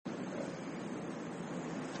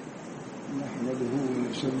محمد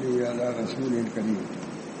صلی علی رسول الکریم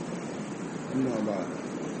اما بعد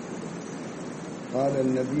قال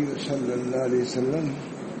النبی صلی اللہ علیہ وسلم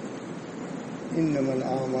انما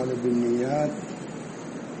الاعمال بالنیات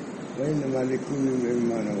وانما لکل امرئ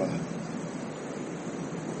ما نوى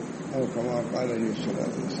اور کما قال علیہ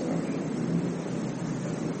الصلوۃ والسلام.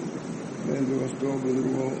 میرے دوستوں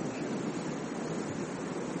بزرگوں،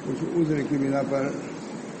 کچھ عذر کی بنا پر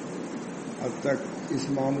اب تک اس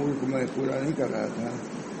معمول کو میں پورا نہیں کر رہا تھا.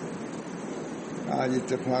 آج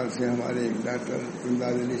اتفاق سے ہمارے ایک ڈاکٹر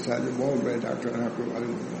امداد علی صاحب بہت بڑے ڈاکٹر ہیں، آپ کو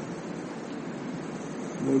معلوم ہوگا،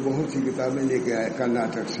 وہ بہت سی کتابیں لے کے آئے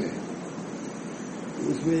کرناٹک سے.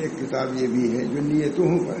 اس میں ایک کتاب یہ بھی ہے جو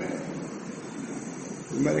نیتوں پر ہے.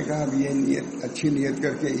 میں نے کہا اب یہ نیت اچھی نیت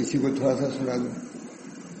کر کے اسی کو تھوڑا سا سنا دوں.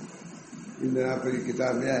 اس بنا پر یہ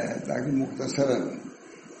کتاب لے آیا تاکہ مختصراً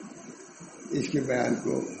اس کے بیان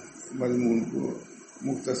کو، مضمون کو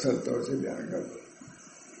مختصر طور سے بیان کر دوں.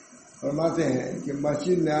 فرماتے ہیں کہ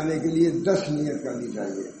مسجد میں آنے کے لیے 10 نیت کرنی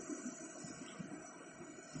چاہیے.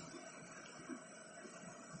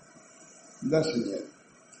 10 نیت.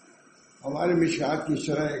 ہمارے مشکات کی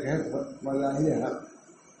شرح ایک ہے مظاہر حق،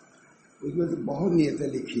 اس میں تو بہت نیتیں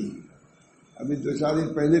لکھی. ابھی 2-4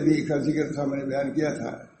 دن پہلے بھی ایک ذکر تھا، میں نے بیان کیا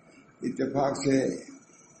تھا. اتفاق سے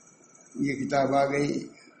یہ کتاب آ گئی.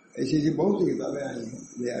 ایسی بہت سی کتابیں آئی ہیں،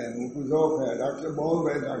 لے آئے ہوں. کو ذوق ہے. ڈاکٹر بہت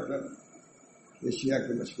بڑے ڈاکٹر ایشیا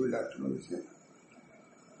کے مشہور ڈاکٹروں سے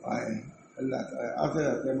آئے ہیں. اللہ تعالیٰ آتے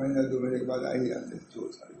رہتے ہیں، مہینہ 2 مہینے کے بعد آ ہی جاتے ہیں.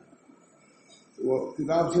 2 سال وہ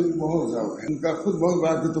کتاب سے بھی بہت ذوق ہے. ان کا خود بہت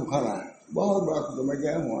بڑا کتب خانہ ہے، بہت بڑا کتب. میں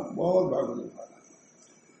گیا ہوں، بہت بڑا کتب خانہ.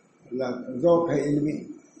 اللہ ذوق ہے علمی.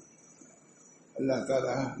 اللہ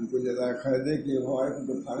تعالیٰ ان کو جزائے خیر دے کہ ہمارے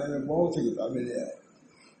کتب خانے میں بہت سی کتابیں لے آئے.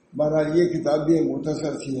 بہرحال یہ کتاب بھی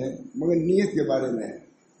مختصر سی ہے مگر نیت کے بارے میں ہے.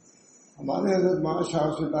 ہمارے حضرت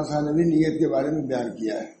مولانا صاحب نے بھی نیت کے بارے میں بیان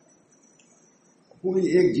کیا ہے. پوری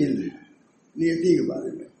ایک جلد ہے نیتی کے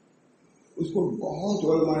بارے میں. اس کو بہت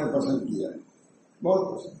علماء نے پسند کیا ہے، بہت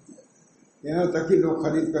پسند کیا. یہاں تک کہ لوگ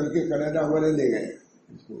خرید کر کے کینیڈا والے لے گئے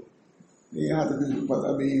اس کو. یہاں تک کسی کو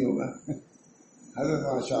پتہ بھی نہیں ہوگا. حضرت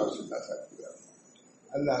مولانا صاحب کیا.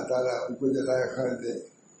 اللہ تعالیٰ ان کو جزائے خیر دے.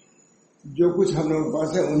 جو کچھ ہم لوگوں کے پاس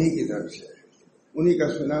ہے انہی کی طرف سے، انہی کا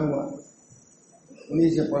سنا ہوا، انہی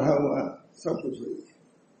سے پڑھا ہوا سب کچھ ہوئی ہے.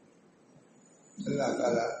 اللہ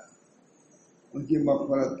تعالیٰ ان کی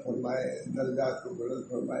مغفرت فرمائے، درجات کو بلند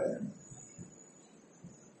فرمائے.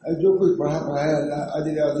 جو کچھ پڑھا ہے اللہ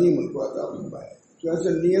اجر عظیم ان کو عطا فرمائے. تو ایسے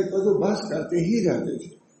نیت پر تو بحث کرتے ہی رہتے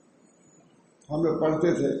تھے. ہم لوگ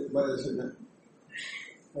پڑھتے تھے بڑے سے میں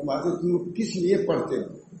فرماتے تم کس لیے پڑھتے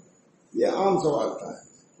ہو؟ یہ عام سوال تھا.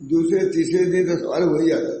 دوسرے تیسرے دن تو سوال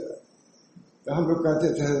وہی آ جاتا. تو ہم لوگ کہتے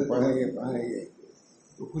تھے پڑھیں گے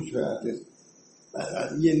تو خوش ہو جاتے تھے.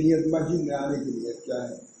 یہ نیت مسجد میں آنے کی نیت کیا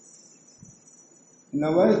ہے؟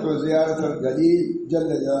 نویت و زیارت الجلیل جل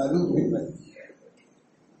جلالہ کی بنتی ہے.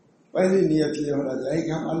 پہلی نیت یہ ہونا چاہیے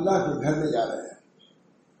کہ ہم اللہ کے گھر میں جا رہے ہیں.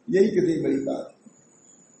 یہی کتنی بڑی بات ہے.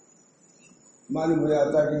 معلوم ہو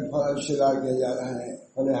جاتا ہے کہ فلاں رشتے دار کے جا رہے ہیں،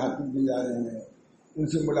 فلاں حاکم کے جا رہے ہیں، ان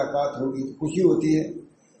سے ملاقات ہوگی، خوشی ہوتی ہے.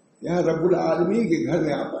 یہاں رب العالمین کے گھر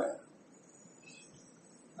میں آ پائے.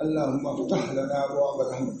 اللہم افتح لنا ابواب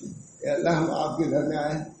رحمتک. اے اللہ ہم آپ کے گھر میں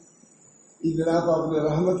آئے ہیں، اس بنا پر اپنے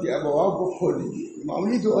رحمت کے ابواب کو کھول دیجیے.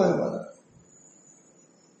 معمولی دعا ہے ہمارا.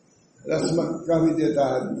 رسمت کا بھی دیتا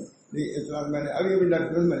ہے آدمی. لیکن اتنا میں نے ابھی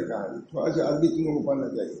ڈاکٹر میں نے کہا تھوڑا سا عربی تم لوگوں کو پڑھنا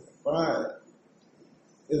چاہیے. پڑھا ہے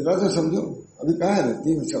اس طرح سے سمجھو. ابھی کہا ہے نا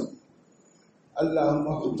 3 شبد. اللہم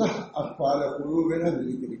افتح اقفال قلوبنا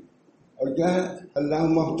بذکرک. اور کیا ہے؟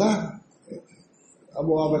 اللہم افتح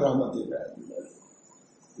ابواب رحمتک.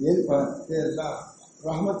 یہ کہ اللہ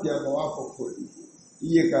رحمت کے ابواب کو کھول دیجیے.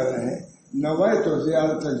 یہ کہہ رہے ہیں نویت و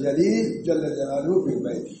زیارت الجلیل جل جلالہ فی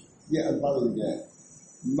بیتی. یہ الفاظ کیا ہے؟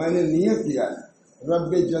 میں نے نیت کیا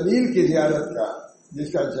رب جلیل کی زیارت کا،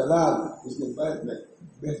 جس کا جلال اس کے بیت میں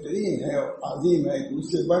بہترین ہے اور عظیم ہے کہ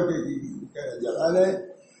اس سے بڑھ کے جلال ہے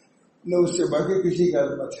نہ اس سے بڑھ کے کسی کا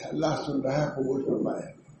عظمت ہے. اللہ سن رہا ہے، قبول فرمائے.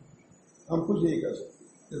 ہم کچھ نہیں کر سکتے،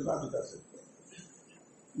 اتنا بھی کر سکتے.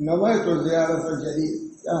 نویت و زیارت الجلیل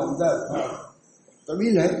کیا ہمدرد تھا،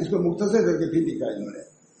 طویل ہے، اس کو مختصر کر کے پھر لکھا انہوں نے.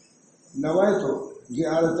 نویت و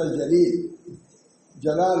زیارت الجلیل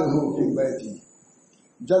جلالہ فی بیتی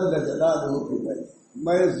جل جلالہ فی بیتی.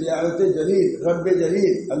 میں زیارت جلیل، رب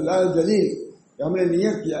جلیل، اللہ جلیل، ہم نے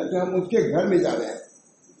نیت کیا کہ ہم اس کے گھر میں جا رہے ہیں.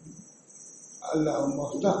 اللہم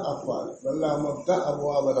افتح اقفال اللہم افتح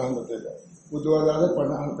ابواب رحمتک. وہ 2000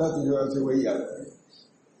 پڑھنا ہوتا ہے تو سے وہی یاد رہے.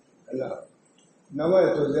 اللہ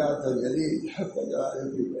نویت و زیارت الجلیل حق جلالہ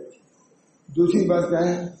فی بیتی. دوسری بات کیا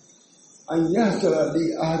ہے؟ ان یحصل لی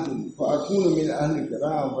عہد فاکون من اہل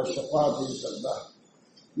کرام وشفاعۃ عند اللہ،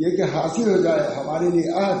 یہ کہ حاصل ہو جائے ہمارے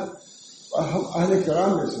لیے عہد اور ہم اہل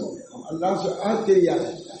کرام میں سے ہوں گے، ہم اللہ سے عہد کے لیے آئے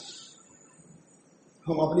ہیں،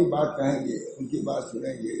 ہم اپنی بات کہیں گے، ان کی بات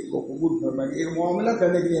سنیں گے، وہ قبول فرمائیں گے، ایک معاملہ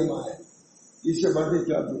کرنے کے لیے ہم آئے ہیں، اس سے بڑھ کے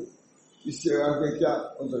کیا دوں، اس سے بڑھ کے کیا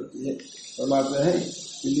ہو سکتی ہے؟ فرماتے ہیں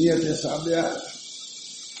کہ نیت سابیہ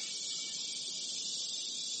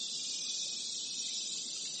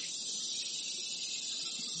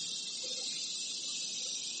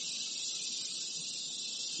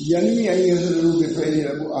یعنی حضرت کے پہلے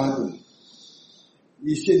رب عہد،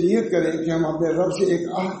 اس سے نیت کریں کہ ہم اپنے رب سے ایک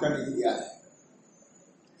عہد کرنے کے لیے آئے،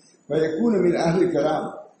 فیکون من اہل کرام،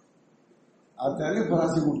 آتا ہے نا فلاں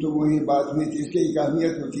سے گفتگو ہوئی، بات ہوئی تھی، اس کی ایک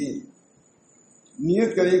اہمیت ہوتی ہے،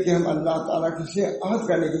 نیت کریں کہ ہم اللہ تعالیٰ سے عہد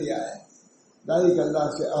کرنے کے لیے آئے، دائی کہ اللہ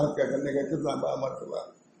سے عہد کرنے کا کتنا بڑا مرتبہ،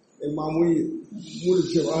 ایک معمولی ملک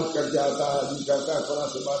سے عہد کر کے آتا ہے، آدمی کرتا ہے فلاں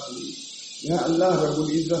سے بات ہوئی، یہاں اللہ رب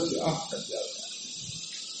العزت سے عہد کر کے آتا ہے،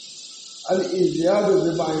 الازدیاد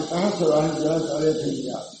بما انتحصر اہل جنت علیہ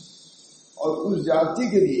الجمعہ، اور اس ذاتی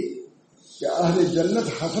کے لیے کہ اہل جنت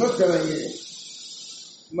حسرت کریں گے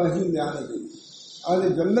مسجد میں آنے کے لیے، اہل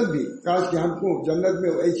جنت بھی کاش کہ ہم کو جنت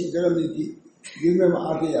میں ایسی جگہ ملتی جن میں ہم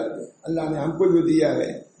آتے جاتے، اللہ نے ہم کو جو دیا ہے،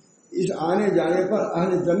 اس آنے جانے پر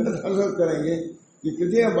اہل جنت حسرت کریں گے کہ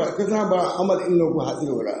کتنا بڑا عمل ان لوگوں کو حاصل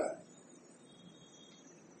ہو رہا ہے۔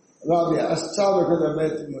 رابعہ السابقۃ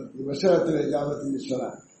بیت الملک وسعۃ الاجابۃ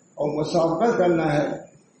للصلاۃ، اور مسابقہ کرنا ہے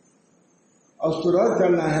اور سرعت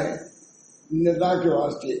کرنا ہے ندا کے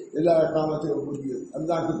واسطے، الی اقامت عبودیت،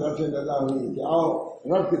 اللہ کی طرف سے ندا ہوئی کہ آؤ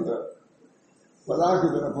رب کی طرف، خدا کی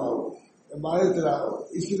طرف آؤ، عبادت آؤ،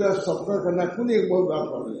 اسی طرح سبقہ کرنا خود ایک بہت بڑا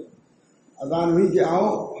فرض ہے۔ اذان ہوئی کہ آؤ،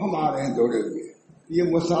 ہم آ رہے ہیں دوڑے ہوئے، یہ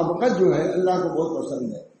مسابقت جو ہے اللہ کو بہت پسند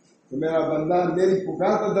ہے کہ میرا بندہ میری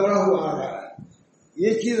پکار پر دوڑا ہوا آ رہا ہے،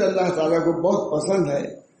 یہ چیز اللہ تعالیٰ کو بہت پسند ہے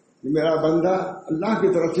کہ میرا بندہ اللہ کی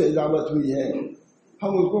طرف سے اجابت ہوئی ہے،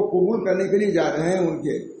 ہم اس کو قبول کرنے کے لیے جا رہے ہیں۔ ان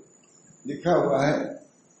کے لکھا ہوا ہے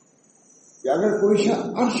کہ اگر کوئی شخص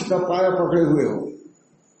عرش کا پایا پکڑے ہوئے ہو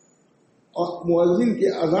اور مؤذن کی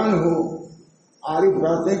اذان ہو، عارف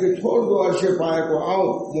کہتے ہیں کہ چھوڑ دو عرش پایا کو، آؤ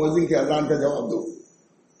مؤذن کے اذان کا جواب دو،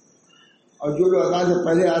 اور جو لوگ اذان سے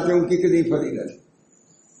پہلے آتے ہیں ان کی کتنی فضیلت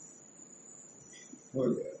ہو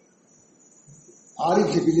گیا۔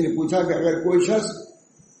 عارف سے کسی نے پوچھا کہ اگر کوئی شخص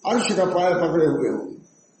عرش کا پایا پکڑے ہوئے ہو،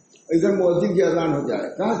 ادھر مؤذن کی اذان ہو جائے،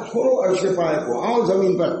 کہا چھوڑو عرش پایا کو، آؤ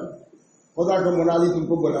زمین پر، خدا کا منادی تم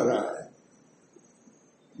کو بلا رہا ہے،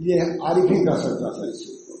 یہ عارف ہی کہہ سکتا تھا اس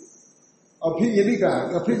چیز کو۔ اور پھر یہ بھی کہا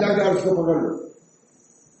کہ پھر جا کے عرش کو پکڑ لو۔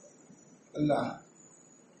 اللہ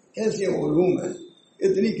ایسے علوم ہیں،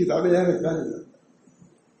 اتنی کتابیں ہیں کیا نہیں لگتا۔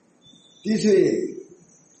 تیسری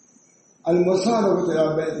المصالحۃ الی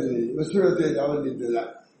بیت اللہ وسعۃ اجابۃ اللہ،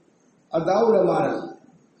 اداء الامانۃ،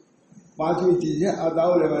 پانچویں چیز ہے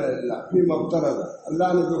اداء الامانۃ اللہ فی مفترض،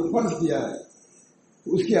 اللہ نے جو فرض کیا ہے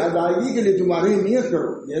اس کی ادائیگی کے لیے تمہاری نیت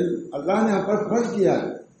کرو، اللہ نے ہم پر فرض کیا ہے،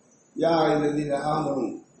 یا الذین آمنوا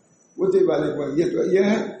کتب علیکم، یہ تو یہ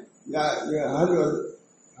ہے ہر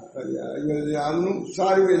آمنوا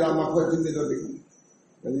ساری الی مغفرۃ من ربکم،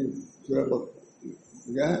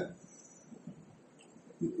 کیا ہے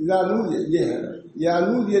یہ ہے یا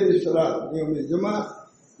نودی للصلاۃ یوم الجمعہ،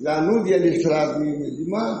 یا نودی للصلاۃ یوم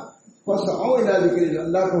الجمعہ فاسعوا الی ذکر اللہ،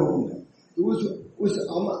 اللہ کا حکم ہے۔ تو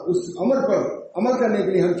اس امر پر عمل کرنے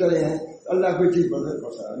کے لیے ہم چلے ہیں، اللہ کوئی چیز بدل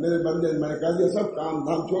پسا ہے، میرے بندے میں نے کہا دیا سب کام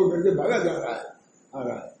دھام چھوڑ کر کے بھاگا جا رہا ہے، آ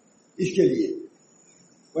رہا ہے اس کے لیے۔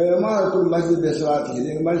 عمارت المسجد بصلاۃ،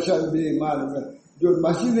 جو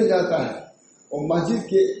مسجد میں جاتا ہے اور مسجد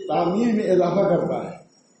کے تعمیر میں اضافہ کرتا ہے،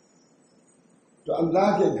 تو اللہ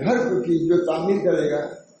کے گھر کی جو تعمیر کرے گا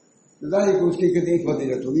ظاہر کو اس کی کتنی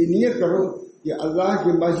فضیلت ہوگی۔ نیت کرو کہ اللہ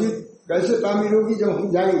کی مسجد کیسے تعمیر ہوگی، جب ہم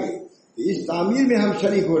جائیں گے اس تعمیر میں ہم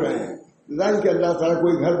شریک ہو رہے ہیں، ظاہر کہ اللہ تعالیٰ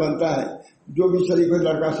کوئی گھر بنتا ہے جو بھی شریک ہو،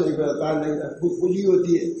 لڑکا شریک ہوتا ہے، خود خوشی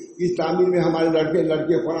ہوتی ہے اس تعمیر میں ہمارے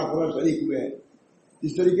لڑکے فلاں شریک ہوئے ہیں۔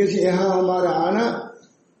 اس طریقے سے یہاں ہمارا آنا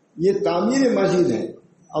یہ تعمیر مسجد ہے،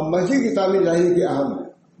 اب مسجد کی تعمیر ظاہر کی اہم ہے۔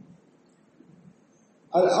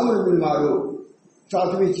 الامر بالمعروف،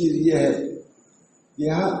 ساتویں چیز یہ ہے کہ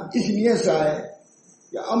یہاں اس نیت سے آئے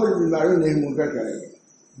کہ امر بالمعروف نہیں منکر کریں گے،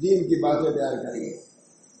 دین کی باتیں بیان کریں گے،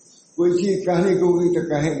 کوئی چیز کہنے کو ہوگی تو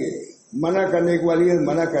کہیں گے، منع کرنے کے والی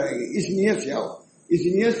منع کریں گے، اس نیت سے آؤ، اس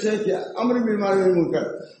نیت سے کہ امر بالمعروف نہیں منکر،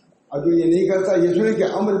 اور جو یہ نہیں کرتا یہ سنیں کہ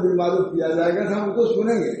امر بالمعروف کیا جائے گا تو ہم کو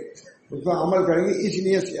سنیں گے، اس پر عمل کریں گے، اس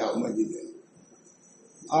نیت سے آؤ مسجد میں۔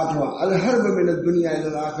 آٹھواں الحرب من الدنیا الی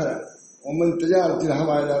الاخرہ ومن تجارت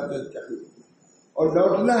الہوائے، اور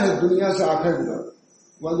لوٹنا ہے دنیا سے آخرت کی طرف،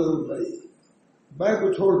 وَذَرُوا الْبَيْعَ، بے کو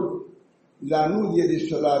چھوڑ دو، اِذَا نُودِیَ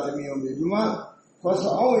لِلصَّلَاةِ مِنْ یَوْمِ الْجُمْعَةِ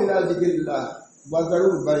فَاسْعَوْا إِلَىٰ ذِکْرِ اللَّهِ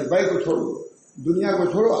وَذَرُوا الْبَيْعَ، بے کو چھوڑ دو، دنیا کو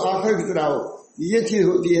چھوڑو آخر کی طرف آؤ۔ یہ چیز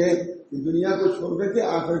ہوتی ہے کہ دنیا کو چھوڑ کر کے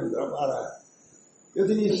آخر کی طرف آ رہا ہے۔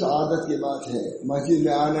 اتنی سعادت کی بات ہے مسجد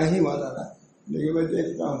میں آنا ہی مولانا، لیکن میں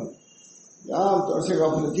دیکھتا ہوں عام طور سے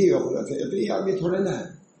غفلت ہی غفلت ہے۔ اتنی آدمی تھوڑے نہ ہے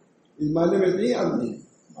اس محلے میں، اتنی آدمی ہے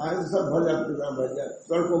آج سب بھر جائے اپنی طرح بھر جائے،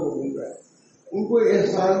 سڑکوں کو گھوم رہے ہیں، ان کو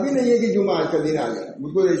احساس بھی نہیں ہے کہ جمعہ آج کا دن آ گیا،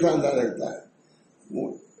 مجھ کو ایسا اندازہ لگتا ہے،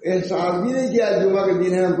 احساس بھی نہیں کہ آج جمعہ کا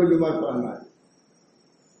دن ہے، ہم کو جمعہ پڑھنا ہے۔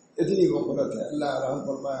 اتنی غفلت ہے۔ اللہ رحم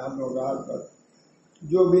فرمائے ہم لوگ پر،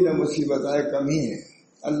 جو بھی نہ مصیبت آئے کم ہی ہے۔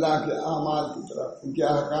 اللہ کے اعمال کی طرف، ان کے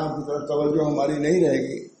احکام کی طرف توجہ ہماری نہیں رہے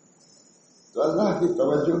گی تو اللہ کی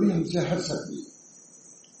توجہ بھی ہم سے ہٹ سکتی ہے۔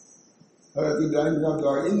 حضرت ابراہیم کا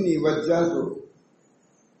دعا، انی وجہت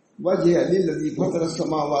وجہ للذی فطر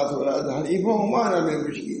السماوات والارض حنیفا وما انا من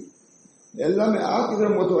المشرکین، اللہ میں آپ کی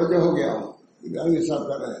طرف متوجہ ہو گیا ہوں۔ ابراہیم صاحب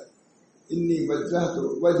کہہ رہے ہیں انی وجہت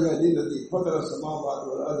وجہ للذی فطر السماوات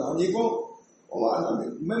والارض حنیفا وما انا من،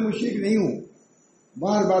 میں مشرک نہیں ہوں۔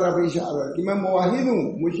 بار بار آپ اشارہ کہ میں موحد ہوں،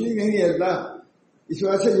 مشرک نہیں ہے اللہ۔ اس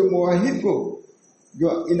وجہ سے جو موحد کو جو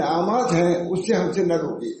انعامات ہیں اس سے ہم سے نہ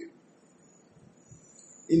روکیے۔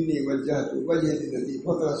 انی وجہت وجہ للذی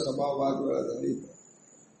فطر السماوات والارض حنیفا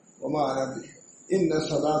وما انا من، ان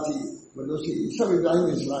صلاتی ونسکی، سب ابراہیم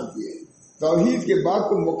علیہ السلام کی ہے۔ توحید کے بات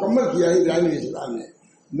کو مکمل کیا ہے ابراہیم علیہ السلام نے،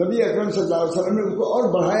 نبی اکرم صلی اللہ علیہ وسلم نے اس کو اور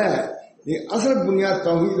بڑھایا ہے، لیکن اصل بنیاد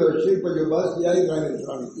توحید اور شرک پر جو بات کیا ہے ابراہیم علیہ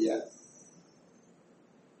السلام نے کیا ہے۔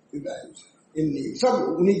 انی، سب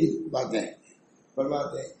انہی کی باتیں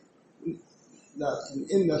فرماتے ہیں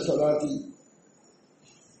ان صلاتی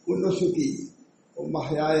ونسکی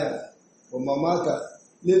ومحیایا ومماتا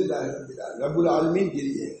للہ رب العالمین کے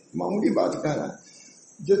لیے۔ معمولی بات کہہ رہا ہے،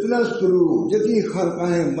 جتنا سلوک، جتنی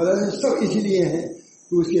خانقاہیں مدرسے سب اسی لیے ہیں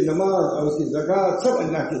کہ اس کی نماز اور اس کی زکوٰۃ سب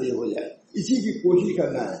اللہ کے لیے ہو جائے، اسی کی کوشش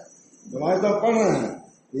کرنا ہے۔ نماز تو پڑھ رہے ہیں،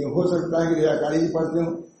 یہ ہو سکتا ہے کہ ریاکاری بھی پڑھتے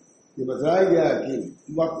ہوں۔ یہ بتایا گیا کہ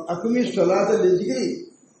اقمی صلاۃ لذکری،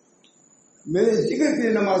 میرے ذکر کے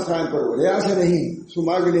لیے نماز قائم کرو، ریا سے نہیں،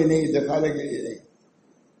 سما کے لیے نہیں، دکھانے کے لیے نہیں۔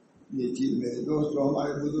 یہ چیز میرے دوستوں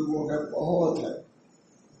ہمارے بزرگوں کا بہت ہے۔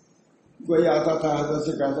 کوئی آتا تھا حضرت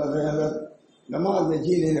سے کہتا تھا حضرت نماز میں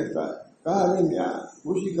جی نہیں لگتا ہے، کہا نہیں میاں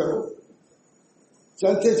کوشش کرو،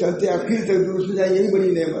 چلتے چلتے آخر تک درست ہو جائے، یہی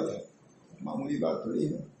بڑی نعمت ہے، معمولی بات تھوڑی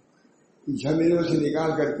ہے۔ جھمیلوں سے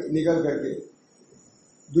نکل کر کے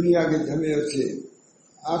دنیا کے جھمیلوں سے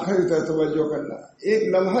آخر تک توجہ کرنا، ایک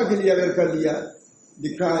لمحہ کے لیے اگر کر لیا،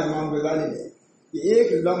 لکھا ہے امام غزالی نے کہ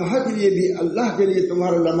ایک لمحہ کے لیے بھی اللہ کے لیے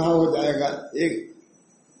تمہارا لمحہ ہو جائے گا، ایک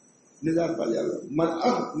نجات پا جائے گا۔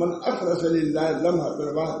 من اخلص للہ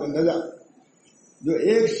لمحہ واحدۃ نجات، جو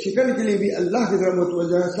ایک سیکنڈ کے لیے بھی اللہ کی طرف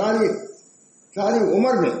متوجہ ہے، ساری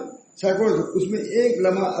عمر میں سیکنڈ، اس میں ایک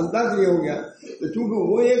لمحہ اللہ کے لیے ہو گیا، تو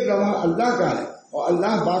چونکہ وہ ایک لمحہ اللہ کا ہے اور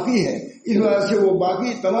اللہ باقی ہے، اس وجہ سے وہ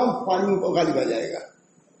باقی تمام پانیوں کو غالب آ جائے گا۔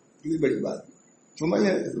 یہ بڑی بات سمجھ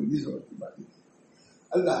ہے، تو 20 وقت کی بات ہے۔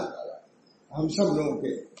 اللہ تعالیٰ ہم سب لوگوں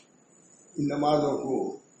کے ان نمازوں کو،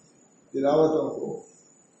 تلاوتوں کو،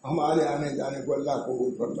 ہمارے آنے جانے کو اللہ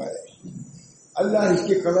قبول فرمائے۔ اللہ اس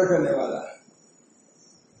کی قدر کرنے والا ہے۔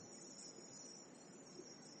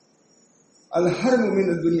 الحرب من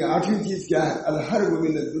الدنیا، آٹھویں چیز کیا ہے؟ الحرب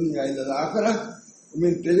من الدنیا الی الآخرہ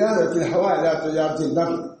من تجارت الہوا الی تجارت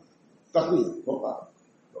النفس تقوی ہوگا۔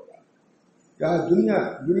 کیا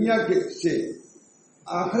دنیا کے سے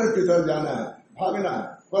آخرت کی طرف جانا ہے، بھاگنا ہے،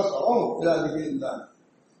 بس الی ذکر اللہ،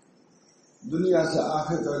 دنیا سے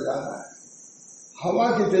آخرت کی طرف جانا ہے۔ ہوا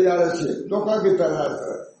کی تجارت سے دھوکہ کی تجارت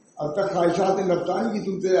کر، اب تک خواہشات نفسانی کی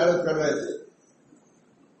تم تجارت کر رہے تھے،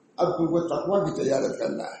 اب تم کو تقوی کی تجارت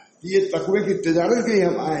کرنا ہے۔ یہ تقوی کی تجارت کے لیے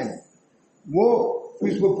ہم آئے ہیں، وہ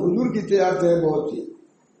اس کو فضول کی تجارت ہے بہت سی،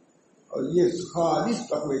 اور یہ خالص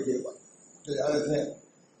تقوی کی تجارت ہے۔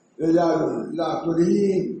 رجال لا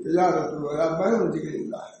تلہیہم تجارت ولا بیع عن ذکر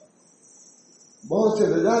اللہ، بہت سے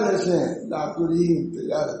رجال ایسے ہیں لا تلہیہم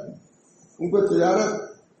تجارت، ان کو تجارت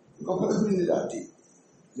غفلت بھی نہیں جاتی۔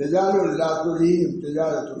 رجال لا تلہیہم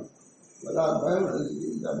تجارت ولا بیع عن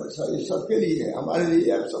ذکر اللہ، یہ سب کے لیے ہے، ہمارے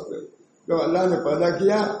لیے ہے، سب کے لیے۔ جب اللہ نے پیدا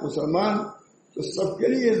کیا مسلمان تو سب کے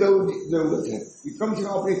لیے ضرورت ہے کہ کم سے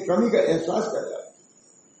کم اپنی کمی کا احساس کر جائے۔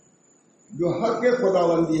 جو حق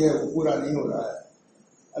خداوندی ہے وہ پورا نہیں ہو رہا ہے۔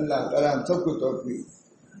 اللہ تعالیٰ ہم سب کو توفیق،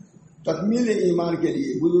 تکمیل ایمان کے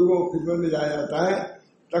لیے بزرگوں کو خدمت میں جایا جاتا ہے۔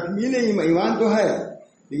 تکمیل ایمان تو ہے،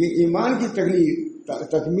 لیکن ایمان کی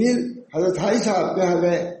تکمیل حضرت حاجی صاحب کہاں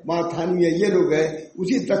گئے، ماں تھانوی یہ لوگ گئے،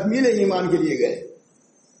 اسی تکمیل ایمان کے لیے گئے۔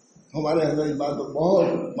 ہمارے حضرت اس بات پر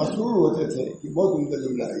بہت مسرور ہوتے تھے کہ بہت عمدہ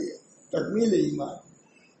جملہ ہے یہ، تکمیل ایمان۔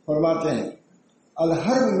 فرماتے ہیں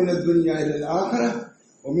الحرب من الدنیا الی الآخرہ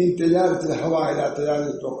ومن تجارت الہوا الی تجارت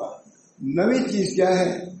التقویٰ۔ نویں چیز کیا ہے؟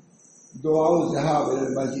 دعا ذہاب الی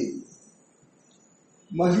المسجد،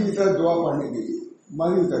 مسجد کی طرف دعا پڑھنے کے لیے۔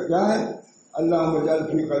 مسجد کا کیا ہے؟ اللہم اجعل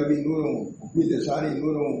فی قلبی نوروں وفی لسانی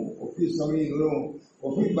نوروں وفی سمعی نوروں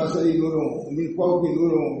وفی بصری نوروں ومن فوقی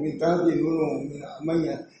نوروں ومن تحتی نوروں ومن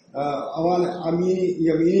امان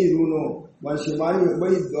یمینی نوروں ومن شمالی۔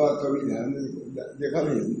 بڑی دعا طویل ہے، ہم نے دیکھا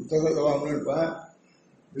نہیں، مختصر دعا ہم نے پڑھا۔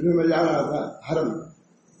 جنہوں میں جا رہا تھا حرم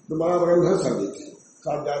تو بڑا بڑا ادھر سب تھے،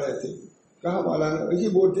 ساتھ جا رہے تھے، کہاں مولانا ایسے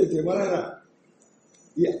بولتے تھے مولانا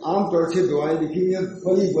یہ عام طور سے دعائیں لکھی ہوئی ہیں،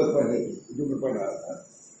 بڑی بہت پڑھ رہے تھے جو میں پڑھ رہا تھا۔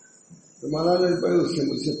 تو مولانا نے پہلے اس سے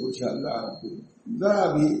مجھ سے پوچھا اللہ کو ذرا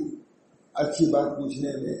بھی اچھی بات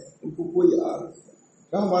پوچھنے میں ان کو کوئی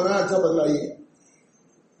کہا مولانا اچھا بتلائیے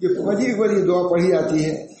کہ فجر کو یہ دعا پڑھی جاتی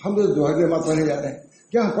ہے، ہم تو دعا کے ماں پڑھے جا رہے ہیں،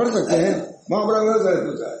 کیا ہم پڑھ سکتے ہیں؟ ماں بڑا پوچھا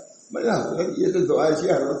ہے، میں یہ تو دعا ایسی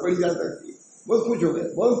ہر وقت پڑھی جا سکتی ہے۔ بہت خوش ہو گئے،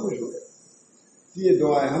 بہت خوش ہو گئے کہ یہ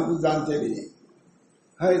دعا ہے، ہم تو جانتے بھی نہیں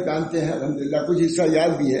ہے، جانتے ہیں الحمدللہ، کچھ حصہ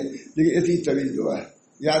یاد بھی ہے لیکن اتنی طویل دعا ہے،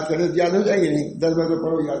 یاد کرنے تو یاد ہو جائے گی نہیں، 10 بار تو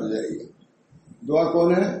پڑھو یاد ہو جائے گی۔ دعا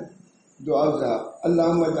کون ہے؟ دعا صاحب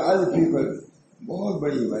اللہم اجعل فی قلبی، بہت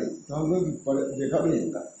بڑی بھائی تو ہم لوگ دیکھا بھی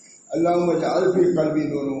نہیں تھا۔ اللہم اجعل فی قلبی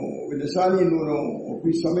نوروں ولسانی نوروں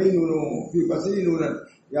فی سمعی نوروں فی بصری نورا۔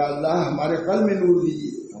 یا اللہ ہمارے قلب میں نور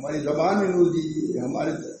دیجیے، ہماری زبان میں نور دیجیے،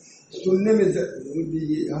 ہمارے سننے میں نور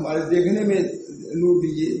دیجیے، ہمارے دیکھنے میں نور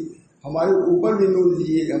دیجیے، ہمارے اوپر بھی نور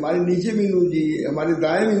دیجیے، ہمارے نیچے بھی نور دیجیے، ہمارے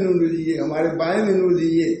دائیں میں نور دیجیے، ہمارے بائیں میں نور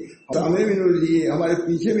دیجیے، سامنے بھی نور دیجیے، ہمارے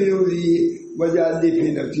پیچھے بھی نور دیجیے۔ وجعل لی فی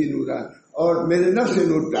نفسی نورا، اور میرے نفس سے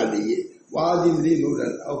نور ڈال دیجیے۔ وعظم لی نورا،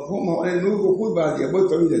 اور ہمارے نور کو خود بڑھا دیا۔ بہت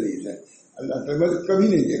طویل حدیث ہے، اللہ تعالیٰ کبھی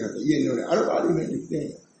نہیں دیکھا تھا یہ نور۔ عرب عالم میں لکھتے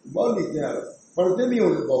ہیں، بہت لکھتے ہیں، عرب پڑھتے بھی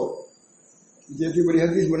ہوں گے بہت۔ جیسی بڑی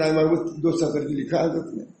حدیث بنائی وہ 2 سطر کی لکھا ہے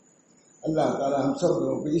اس میں۔ اللہ تعالیٰ ہم سب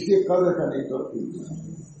لوگوں کو اس کے قدر کرنے کی توفیق دے۔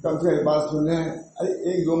 کم سے ایک بات سن رہے ہیں، ارے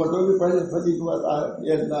 1-2 مرتبہ بھی پڑھے فجر کے بعد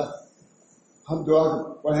یہ اللہ ہم دعا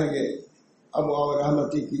پڑھیں گے اب اور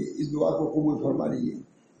رحمتی کی، اس دعا کو قبول فرما لیجیے۔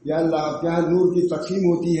 یا اللہ آپ کے یہاں نور کی تقسیم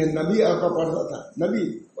ہوتی ہے، نبی آپ کا پڑھتا تھا، نبی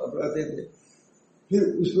پڑھتے تھے، پھر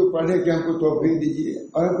اس کو پڑھنے کے ہم کو توفیق دیجیے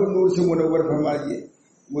اور ہم کو نور سے منور فرمائیے۔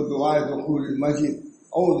 وہ دعا ہے دخول المسجد،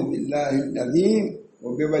 اعوذ باللہ العظیم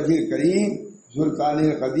وبوجہ الکریم ذوالقعدہ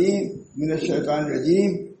القدیم من الشیطان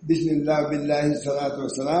الرجیم بسم اللہ باللہ الصلاۃ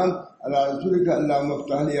والسلام علی رسولک اللہم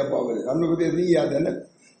افتح لی ابواب الرزق۔ ہم لوگ کو اتنی یاد ہے نا،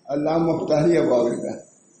 اللہم افتح لی ابواب الرزق،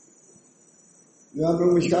 جو ہم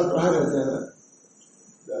لوگ مشکات پڑھا رہتے ہیں نا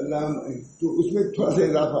اللہ، تو اس میں تھوڑا سا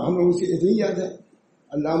اضافہ ہم لوگ سے اتنی یاد ہے،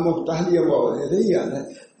 اللہم افتح لی ابواب الرزق اتنی یاد ہے،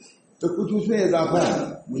 تو کچھ اس میں اضافہ ہے،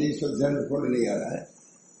 مجھے اس وقت ذہن میں تھوڑا نہیں آ رہا ہے۔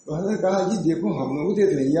 تو حضرت نے کہا جی دیکھو ہم لوگوں سے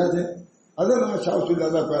اتنی یاد ہے، حضرت شاہ رسول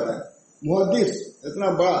اللہ پیدا ہے محدث اتنا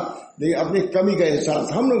بڑا، لیکن اپنی کمی کا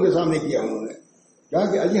احساس ہم لوگوں کے سامنے کیا انہوں نے، کہا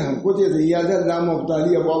کہ اجی ہم کو تو اتنی یاد ہے اللہم افتح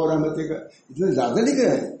لی ابواب رحمت کا، اتنے زیادہ لکھ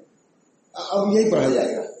رہے ہیں، اب یہی پڑھا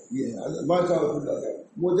جائے گا۔ یہ بادشاہ رسول اللہ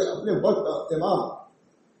مجھے اپنے وقت کا امام،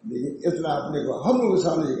 لیکن اتنا اپنے کو ہم لوگوں کے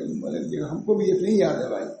سامنے ہم کو بھی اتنی یاد ہے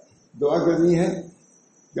بھائی۔ دعا کرنی ہے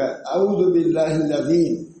کہ اعوذ باللہ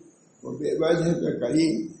العظیم وبوجہ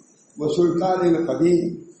الکریم وسلطان القدیم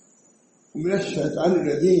من الشیطان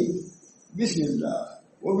الرجیم بسم اللہ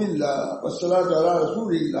وباللہ والصلاۃ علی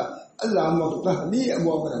رسول اللہ اللہم افتح لی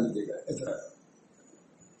ابواب رحمتک۔ اتنا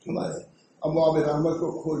ہمارے ابواب رحمت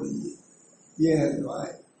کو کھول دیجیے، یہ ہے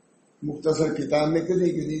دعائیں۔ مختصر کتاب میں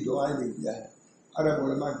کتنی دعائیں لکھ دیا ہے، عرب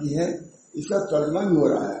علماء کی ہے، اس کا ترجمہ بھی ہو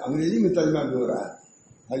رہا ہے، انگریزی میں ترجمہ بھی ہو رہا ہے۔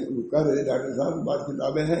 کہہ رہے ڈاکٹر صاحب بعض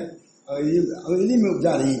کتابیں ہیں انگریزی میں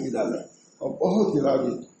جا رہی ہیں کتابیں، اور بہت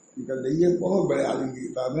کتابیں نکل رہی ہے، بہت بڑے عالم کی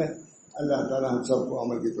کتاب ہے۔ اللہ تعالیٰ ہم سب کو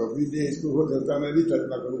عمل کی توفیق دے، اس کو ہو سکتا ہے میں بھی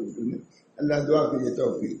ترجمہ کروں اردو میں، اللہ دعا کیجیے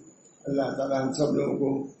توفیق، اللہ تعالیٰ ہم سب لوگوں کو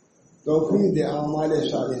توفیق دے اعمال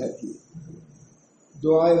صالحہ کی،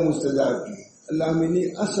 دعائے مستجاب کی۔ اللہم انی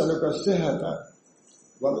اسألک الصحۃ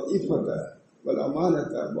والعفۃ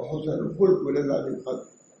والامانۃ وحسن الخلق ورضا بالقدر۔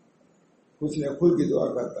 حسن خلق کی دعا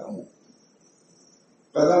کرتا ہوں،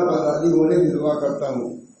 قضا پر راضی ہونے کی دعا کرتا ہوں،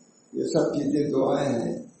 یہ سب چیزیں دعائیں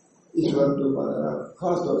ہیں۔ اس وقت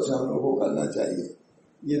خاص طور سے ہم لوگوں کو کرنا چاہیے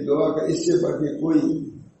یہ دعا کا، اس سے بڑھ کے کوئی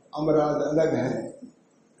امراض الگ ہیں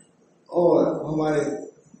اور ہمارے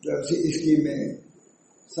طرف سے اسکیمیں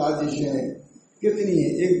سازشیں کتنی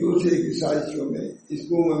ہیں، ایک دوسرے کی سازشوں میں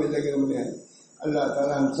اسکیموں میں لگے ہوئے ہیں۔ اللہ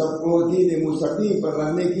تعالیٰ ہم سب کو دین مستقیم پر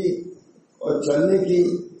رہنے کی اور چلنے کی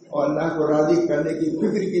اور اللہ کو راضی کرنے کی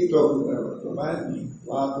فکر کی توفیق فرمائے۔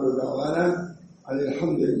 وآخر دعوانا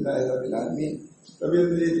الحمدللہ رب العالمین. طبیعت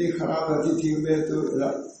میری اتنی خراب رہتی تھی، میں تو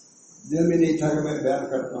دل میں نہیں تھا کہ میں بیان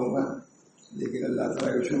کر پاؤں گا، لیکن اللہ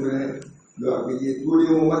تعالیٰ کا شکر ہے. دعا کیجیے پوری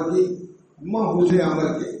عمر کی حسن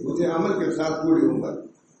عمل کے ساتھ پوری عمر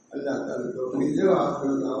اللہ تعالیٰ کو اپنی جو آپ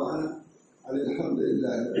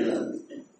الحمدللہ رب العالمین.